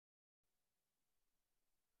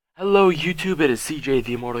Hello YouTube, it is CJ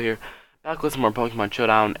the Immortal here, back with some more Pokemon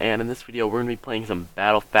Showdown, and in this video we're going to be playing some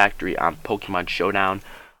Battle Factory on Pokemon Showdown.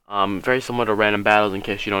 Very similar to random battles in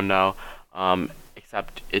case you don't know,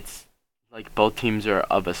 except it's like both teams are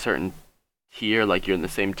of a certain tier, like you're in the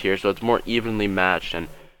same tier, so it's more evenly matched, and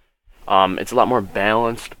it's a lot more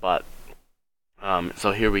balanced, but,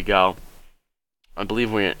 so here we go. I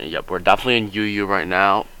believe we're definitely in UU right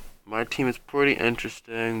now. My team is pretty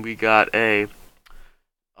interesting. We got a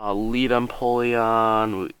lead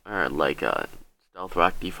Empoleon, or like a Stealth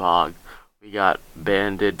Rock Defog. We got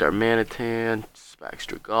Banded Darmanitan,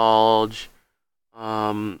 Baxter Gulch,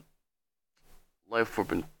 Life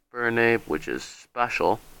Orb Infernape, which is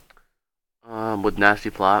special, with Nasty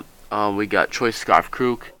Plot. We got Choice Scarf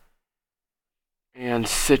Krook, and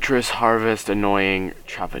Citrus Harvest Annoying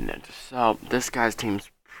Trevenant. So this guy's team's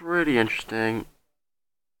pretty interesting.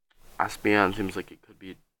 Aspeon seems like it could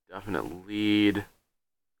be a definite lead.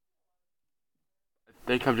 I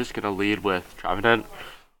think I'm just gonna lead with Trevenant.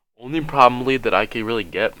 Only problem lead that I could really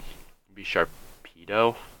get would be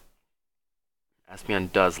Sharpedo.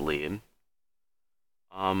 Aspeon does lead.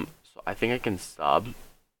 So I think I can sub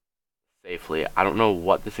safely. I don't know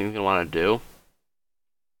what this thing's gonna want to do.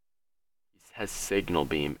 He has Signal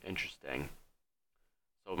Beam. Interesting.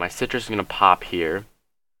 So my Citrus is gonna pop here,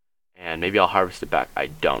 and maybe I'll harvest it back. I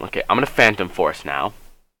don't. Okay, I'm gonna Phantom Force now.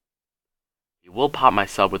 He will pop my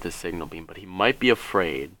sub with his Signal Beam, but he might be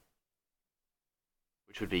afraid.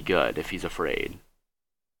 Which would be good if he's afraid.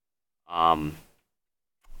 I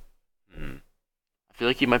feel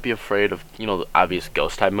like he might be afraid of, the obvious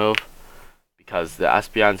Ghost type move. Because the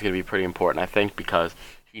Espeon is going to be pretty important, I think, because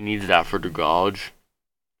he needs that for Gouge.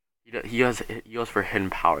 He goes for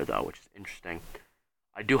Hidden Power, though, which is interesting.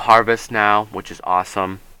 I do Harvest now, which is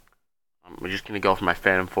awesome. We're just going to go for my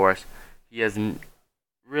Phantom Force. He hasn't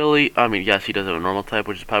really, yes, he does have a normal type,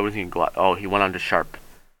 which is probably what he's going to go out. Oh, he went on to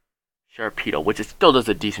Sharpedo, which still does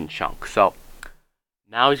a decent chunk. So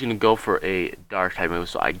now he's going to go for a Dark type move,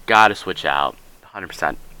 so I got to switch out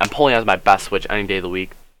 100%. Empoleon is my best switch any day of the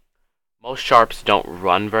week. Most Sharps don't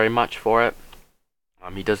run very much for it.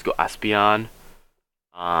 He does go Espeon.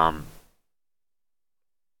 I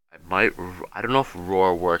don't know if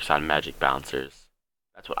Roar works on Magic Bouncers.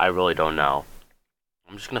 That's what I really don't know.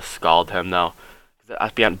 I'm just going to Scald him, though.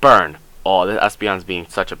 Espeon, burn! Oh, this Espeon's being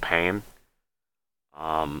such a pain.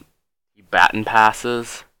 He Baton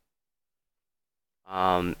passes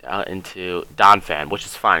into Donphan, which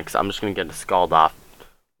is fine, because I'm just going to get the Scald off.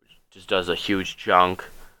 Which just does a huge chunk.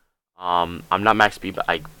 I'm not max speed, but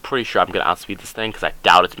I'm pretty sure I'm going to outspeed this thing, because I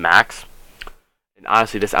doubt it's max. And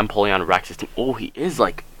honestly, this Empoleon wrecks his team. Oh, he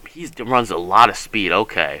runs a lot of speed.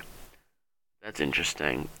 Okay. That's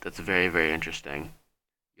interesting. That's very, very interesting.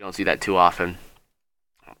 You don't see that too often.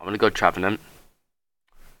 I'm going to go Trevenant.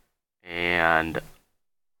 And I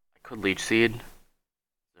could Leech Seed.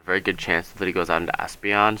 There's a very good chance that he goes out into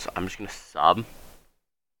Espeon, so I'm just going to sub.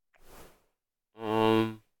 He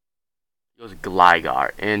goes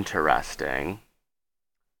Gligar. Interesting.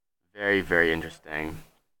 Very, very interesting.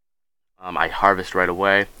 I harvest right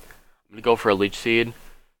away. I'm going to go for a Leech Seed.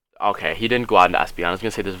 Okay, he didn't go out into Espeon. I was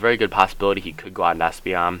going to say there's a very good possibility he could go out into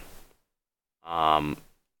Espeon. I'm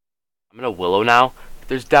going to Willow now.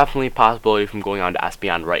 There's definitely a possibility from going on to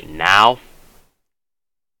Espeon right now.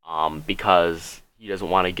 Because he doesn't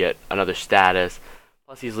want to get another status.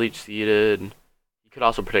 Plus he's Leech Seeded. He could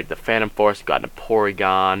also predict the Phantom Force. He got a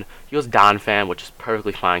Porygon. He goes Donphan, which is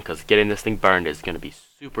perfectly fine because getting this thing burned is going to be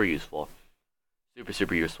super useful. Super,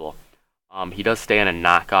 super useful. He does stay in a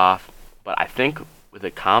knockoff, but I think with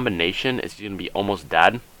a combination, it's going to be almost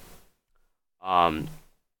dead. And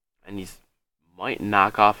he's might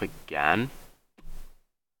knock off again.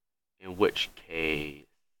 In which case,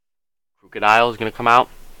 Crocodile is going to come out.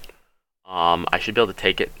 I should be able to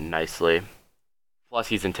take it nicely. Plus,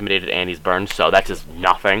 he's intimidated and he's burned, so that's just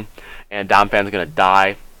nothing. And Donphan's going to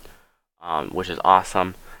die, which is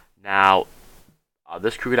awesome. Now,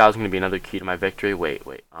 this Crocodile is going to be another key to my victory. Wait.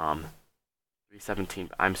 317.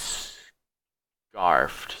 I'm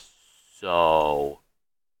Scarfed, so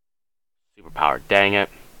superpower. Dang it.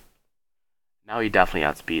 Now he definitely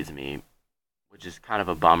outspeeds me, which is kind of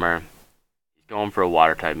a bummer. He's going for a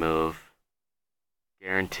water type move.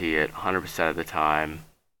 Guarantee it 100% of the time.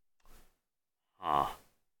 What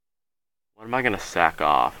am I going to sack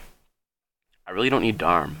off? I really don't need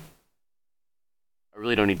Darm. I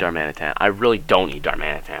really don't need Darmanitan. I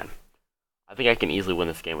think I can easily win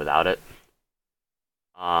this game without it.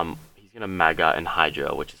 He's going to Mega and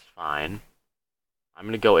Hydro, which is fine. I'm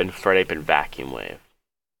going to go Infernape and Vacuum Wave.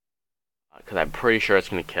 Because I'm pretty sure it's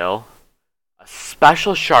going to kill. A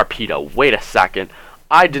special Sharpedo. Wait a second.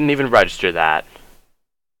 I didn't even register that.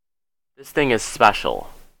 This thing is special.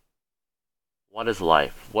 What is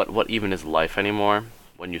life? What even is life anymore?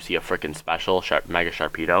 When you see a freaking special Mega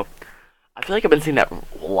Sharpedo. I feel like I've been seeing that a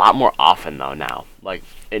lot more often though now. Like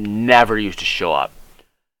it never used to show up.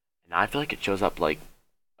 Now I feel like it shows up like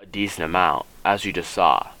a decent amount, as you just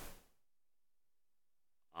saw.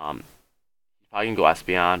 He probably can go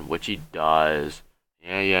Espeon, which he does.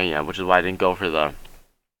 Yeah, which is why I didn't go for the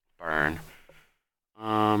burn.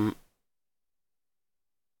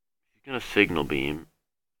 He's gonna Signal Beam,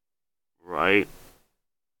 right?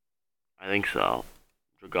 I think so.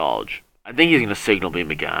 Dragulge. I think he's gonna Signal Beam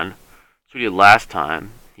again. That's what he did last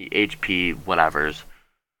time. He HP whatevers.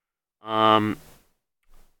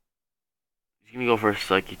 He's gonna go for a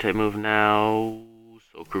Psychic type move now.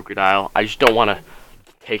 So Crocodile. I just don't want to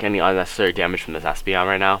take any unnecessary damage from this Espeon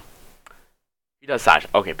right now. He does Sash.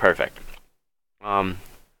 Okay, perfect. Now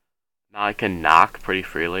I can knock pretty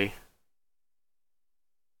freely.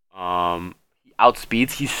 He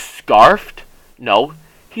outspeeds. He's Scarfed. No,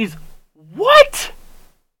 he's what?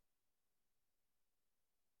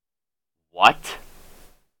 What?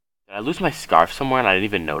 Did I lose my scarf somewhere and I didn't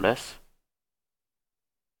even notice?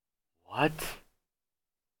 What?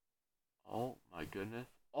 Oh my goodness.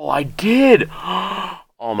 Oh, I did!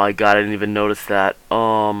 Oh my god, I didn't even notice that.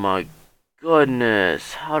 Oh my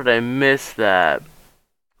goodness. How did I miss that?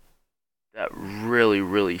 That really,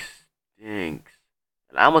 really stinks.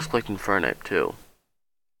 And I almost clicked Infernape too.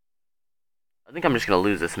 I think I'm just gonna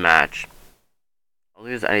lose this match. I'll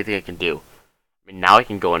lose anything I can do. I mean, now I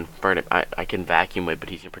can go Infernape. I can Vacuum Wave, but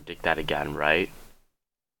he's gonna predict that again, right?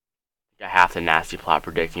 I have to Nasty Plot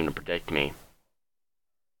predict him to predict me.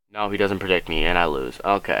 No, he doesn't predict me, and I lose.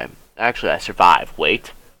 Okay. Actually, I survive.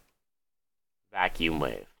 Wait. Vacuum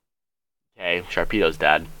Wave. Okay, Sharpedo's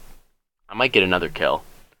dead. I might get another kill.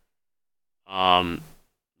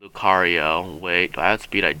 Lucario. Wait, do I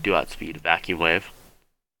outspeed? I do outspeed. Vacuum Wave.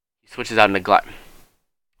 He switches out into Of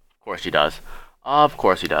course he does. Of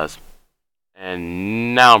course he does.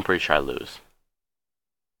 And now I'm pretty sure I lose.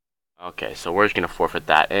 Okay, so we're just going to forfeit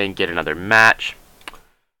that and get another match.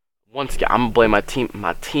 Once again, I'm going to blame my team.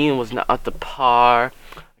 My team was not up to par.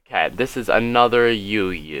 Okay, this is another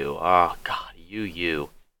Yu. Oh, God, Yu.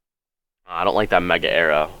 I don't like that Mega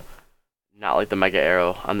Arrow. Not like the Mega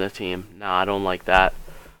Arrow on this team. No, I don't like that.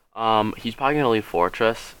 He's probably going to lead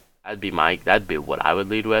Fortress. That'd be what I would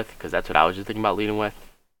lead with, because that's what I was just thinking about leading with.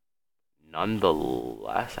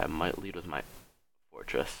 Nonetheless, I might lead with my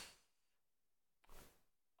Fortress.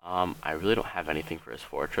 I really don't have anything for his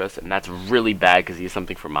Fortress, and that's really bad because he has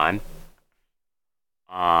something for mine.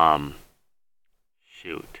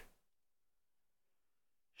 Shoot,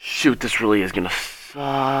 this really is gonna suck.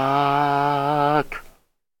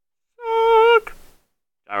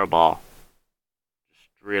 Gyro Ball.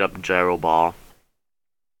 Straight up Gyro Ball.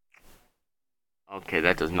 Okay,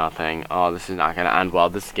 that does nothing. Oh, this is not gonna end well.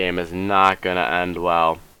 This game is not gonna end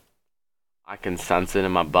well. I can sense it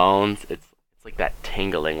in my bones. It's like that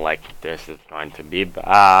tingling, like this is going to be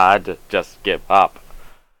bad. Just give up.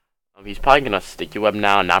 He's probably gonna Sticky Web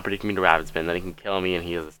now and not predict me to Rapid Spin. Then he can kill me and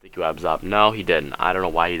he has the Sticky Webs up. No, he didn't. I don't know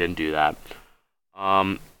why he didn't do that.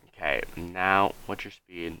 Okay, now what's your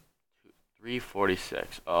speed?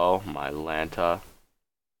 346. Oh my Lanta.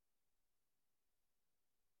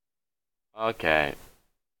 Okay.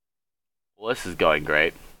 Well, this is going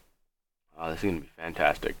great. Oh, this is gonna be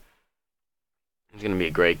fantastic. It's gonna be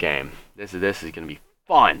a great game. This is gonna be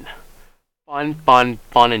fun. Fun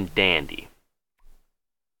and dandy.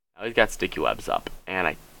 Now he's got Sticky Webs up, and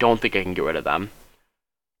I don't think I can get rid of them.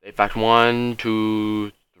 They fact 1,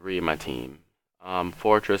 2, 3 in my team.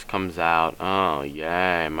 Fortress comes out. Oh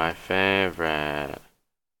yay, my favorite.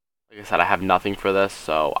 Like I said, I have nothing for this,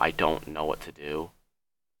 so I don't know what to do.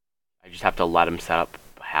 I just have to let him set up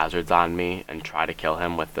hazards on me and try to kill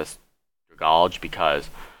him with this Dragulge because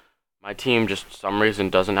my team just for some reason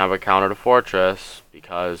doesn't have a counter to Fortress,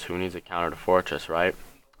 because who needs a counter to Fortress, right?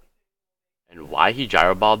 And why he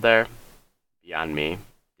Gyro Balled there, beyond me.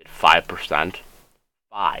 Did 5%.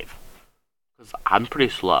 5. Because I'm pretty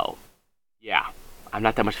slow. Yeah, I'm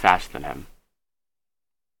not that much faster than him.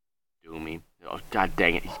 Do me. Oh, god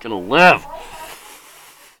dang it, he's gonna live!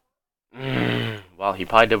 Well, he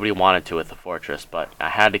probably did what he wanted to with the Fortress, but I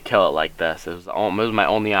had to kill it like this. It was my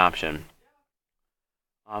only option.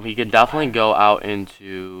 He could definitely go out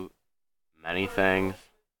into many things.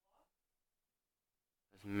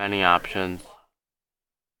 There's many options.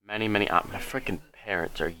 Many options. My freaking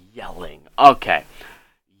parents are yelling. Okay.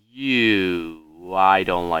 I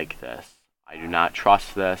don't like this. I do not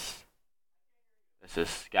trust this. This is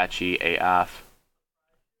sketchy AF.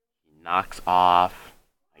 He knocks off.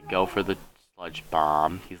 I go for the sludge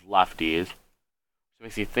bomb. He's lefties. So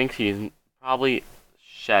makes me think he's probably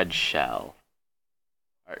shed shell.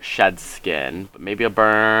 Or shed skin. But maybe a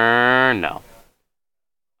burn. No.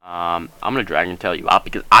 I'm gonna Dragon Tail you out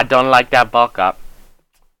because I don't like that bulk up.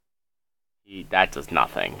 That does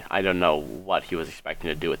nothing. I don't know what he was expecting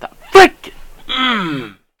to do with that. Frick!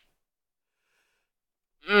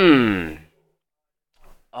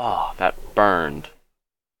 Oh, that burned.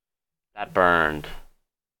 That burned.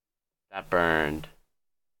 That burned.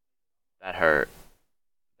 That hurt.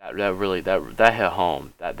 That hit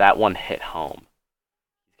home. That one hit home.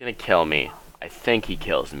 He's gonna kill me. I think he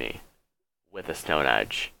kills me with a Stone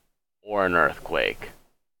Edge or an Earthquake.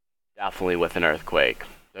 Definitely with an Earthquake.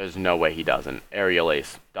 There's no way he doesn't. Aerial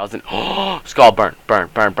Ace doesn't. Oh, Skull burn. Burn.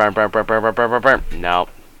 No.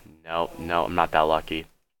 I'm not that lucky.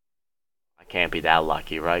 I can't be that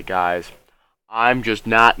lucky, right, guys? I'm just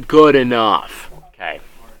not good enough. Okay.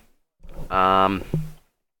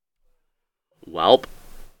 Welp.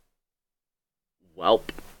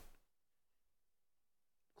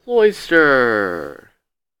 Cloyster.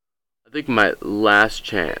 I think my last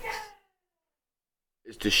chance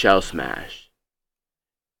is to Shell Smash.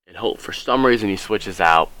 And hope for some reason he switches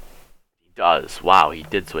out. He does. Wow, he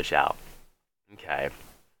did switch out. Okay.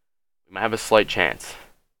 We might have a slight chance.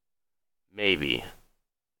 Maybe.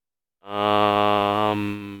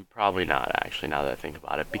 Probably not, actually, now that I think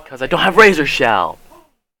about it. Because I don't have Razor Shell!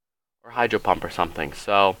 Or Hydro Pump or something,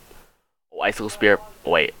 so... Oh, Icicle Spear.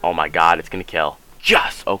 Wait, oh my god, it's gonna kill.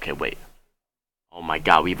 Yes! Okay, wait. Oh my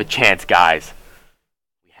god, we have a chance, guys.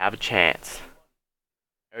 We have a chance.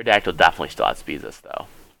 Aerodactyl definitely still outspeeds us, though.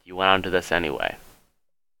 You went on to this anyway.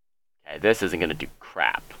 Okay, this isn't gonna do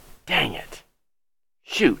crap. Dang it!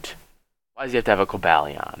 Shoot! Why does he have to have a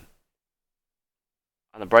Cobalion?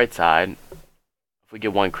 On the bright side, if we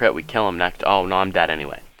get one crit, we kill him next. Oh, no, I'm dead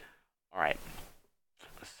anyway. Alright.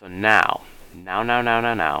 So now.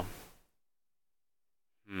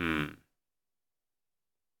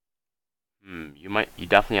 You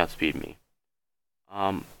definitely outspeed me.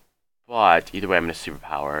 But either way, I'm gonna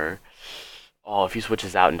superpower. Oh, if he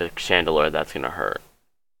switches out into Chandelure, that's gonna hurt.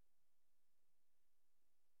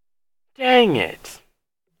 Dang it!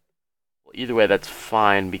 Well, either way, that's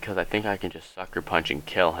fine because I think I can just Sucker Punch and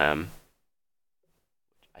kill him.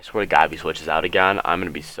 I swear to God, if he switches out again, I'm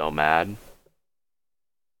gonna be so mad.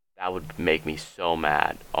 That would make me so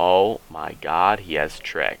mad. Oh my God, he has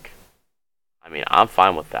Trick. I mean, I'm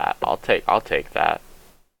fine with that. I'll take that.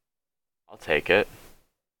 I'll take it.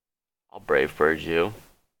 I'll Brave Bird you.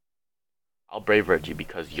 I'll Brave Bird you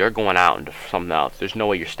because you're going out into something else. There's no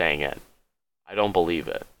way you're staying in. I don't believe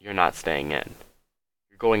it. You're not staying in.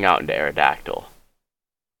 You're going out into Aerodactyl.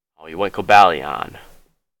 Oh, you went Cobalion.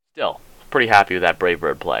 Still, pretty happy with that Brave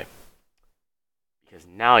Bird play. Because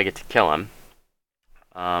now I get to kill him.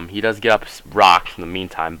 He does get up rocks in the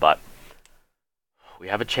meantime, but we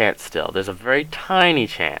have a chance still. There's a very tiny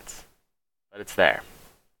chance, but it's there.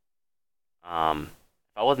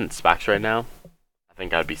 If I wasn't Specs right now, I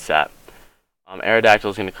think I'd be set.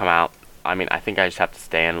 Aerodactyl's gonna come out. I mean, I think I just have to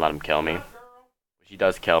stay in and let him kill me. Which he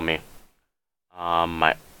does kill me.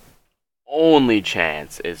 My only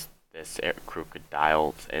chance is this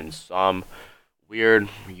Crocodile's in some weird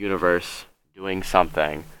universe doing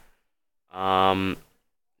something.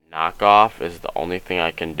 Knockoff is the only thing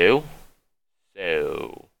I can do.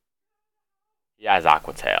 So, he has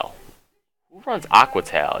Aqua Tail. Who runs Aqua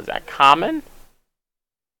Tail? Is that common?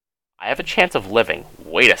 I have a chance of living.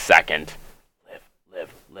 Wait a second.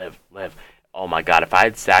 Live. Oh my God, if I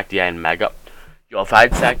had Sackdia and Mega... Yo, if I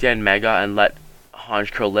had Sackdia and Mega and let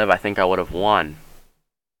Honchkrow live, I think I would have won.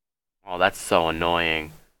 Oh, that's so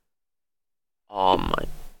annoying. Oh my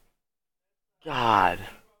God.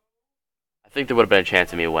 I think there would have been a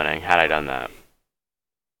chance of me winning had I done that.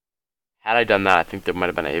 Had I done that, I think there might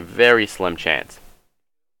have been a very slim chance.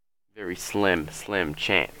 Very slim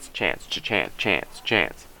chance. Chance. Okay,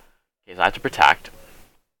 so I have to protect.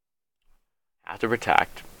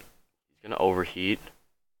 He's gonna overheat,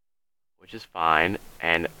 which is fine,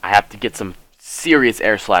 and I have to get some serious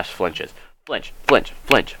air slash flinches. Flinch.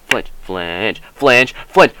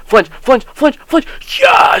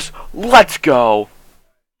 Yes! Let's go!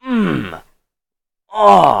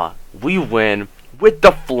 Oh, we win with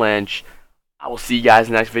the flinch. I will see you guys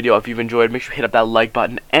in the next video. If you've enjoyed, make sure to hit up that like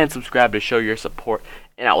button and subscribe to show your support.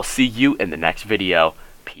 And I will see you in the next video.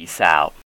 Peace out.